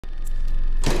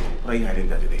Why are you hiding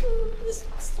that today?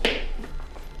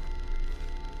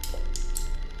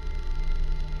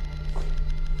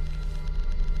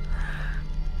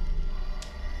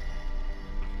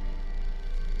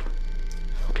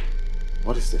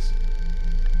 What is this?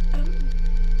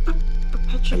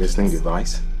 Patrick. A listening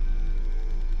device?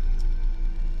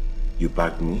 You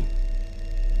bagged me?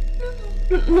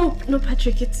 No,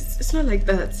 Patrick, it's not like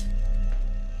that.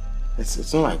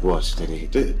 It's not like what,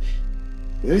 Dede?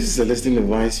 This is a listening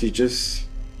device you just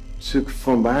took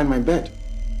from behind my bed.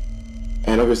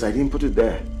 And obviously I didn't put it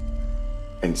there.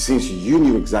 And since you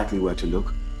knew exactly where to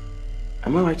look,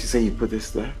 am I right to say you put this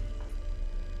there?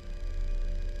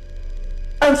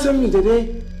 Answer me,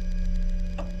 Dede.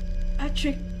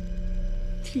 Patrick,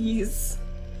 please.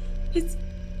 It's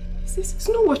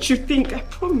not what you think, I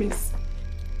promise.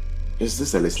 Is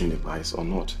this a listening device or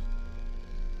not?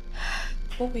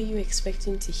 What were you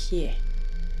expecting to hear?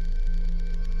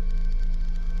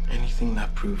 Anything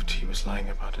that proved he was lying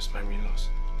about his memory loss.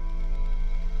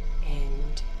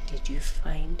 And did you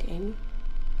find any?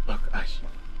 Look, I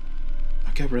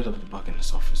get rid of the bug in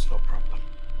his office, no problem.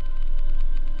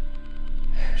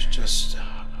 It's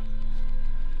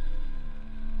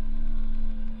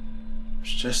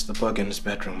just the bug in his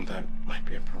bedroom that might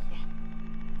be a problem.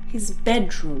 His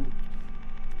bedroom?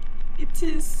 It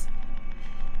is.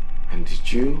 And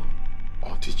did you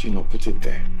or did you not put it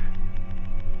there?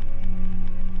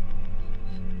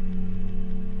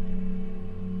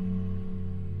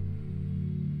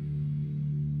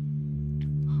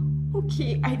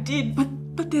 Okay, I did,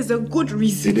 but there's a good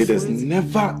reason. Dede, there's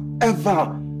never,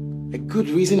 ever a good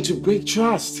reason to break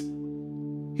trust.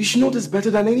 You should know this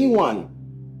better than anyone.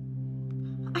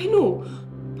 I know,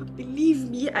 but believe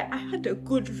me, I had a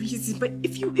good reason. But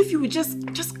if you would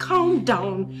just calm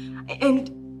down and...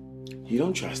 You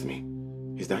don't trust me,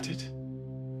 is that it?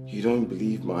 You don't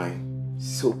believe my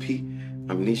soapy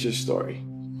amnesia story?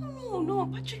 No,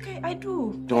 Patrick, I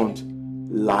do. Don't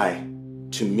lie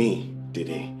to me,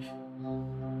 Dede.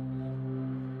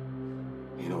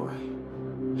 You know what?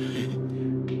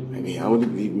 I mean, I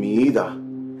wouldn't believe me either.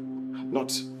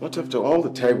 Not after all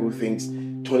the terrible things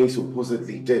Tony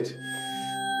supposedly did.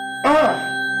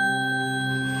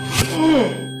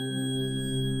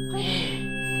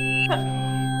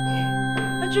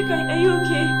 Patrick, are you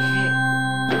okay?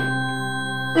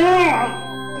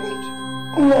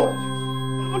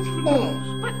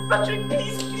 Patrick,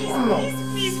 please,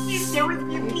 stay with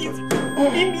me, please.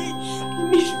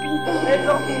 Leave me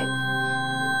alone.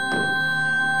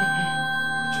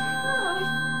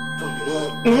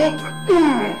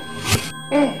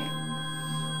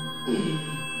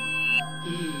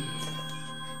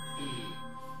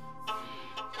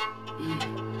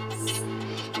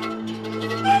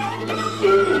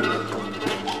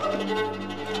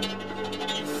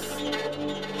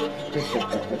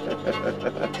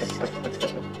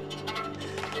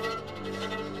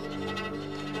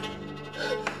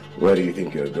 Where do you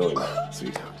think you're going,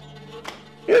 sweetheart?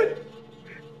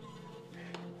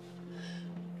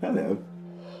 Hello.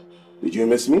 Did you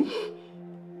miss me?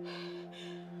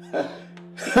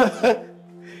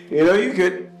 You know, you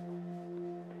could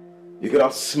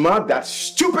outsmart that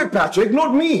stupid Patrick,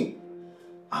 not me.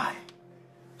 I'm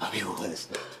your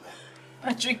worst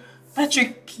nightmare.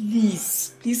 Patrick,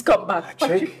 please come back.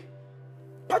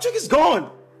 Patrick is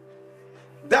gone.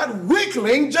 That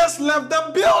weakling just left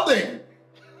the building.